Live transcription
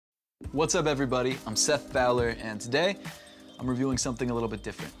What's up everybody, I'm Seth Fowler, and today I'm reviewing something a little bit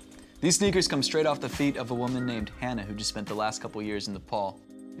different. These sneakers come straight off the feet of a woman named Hannah who just spent the last couple years in Nepal.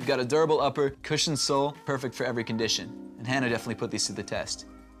 You've got a durable upper, cushioned sole, perfect for every condition. And Hannah definitely put these to the test.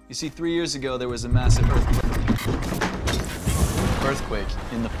 You see, 3 years ago there was a massive earthquake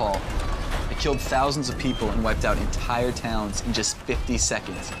in Nepal. It killed thousands of people and wiped out entire towns in just 50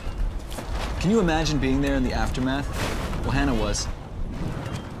 seconds. Can you imagine being there in the aftermath? Well, Hannah was.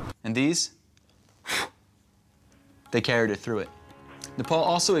 And these? They carried her through it. Nepal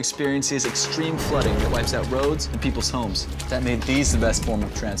also experiences extreme flooding that wipes out roads and people's homes. That made these the best form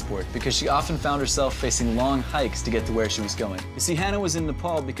of transport because she often found herself facing long hikes to get to where she was going. You see, Hannah was in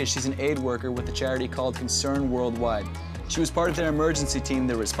Nepal because she's an aid worker with a charity called Concern Worldwide. She was part of their emergency team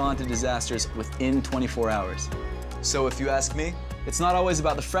that respond to disasters within 24 hours. So if you ask me, it's not always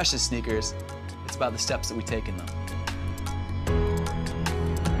about the freshest sneakers, it's about the steps that we take in them.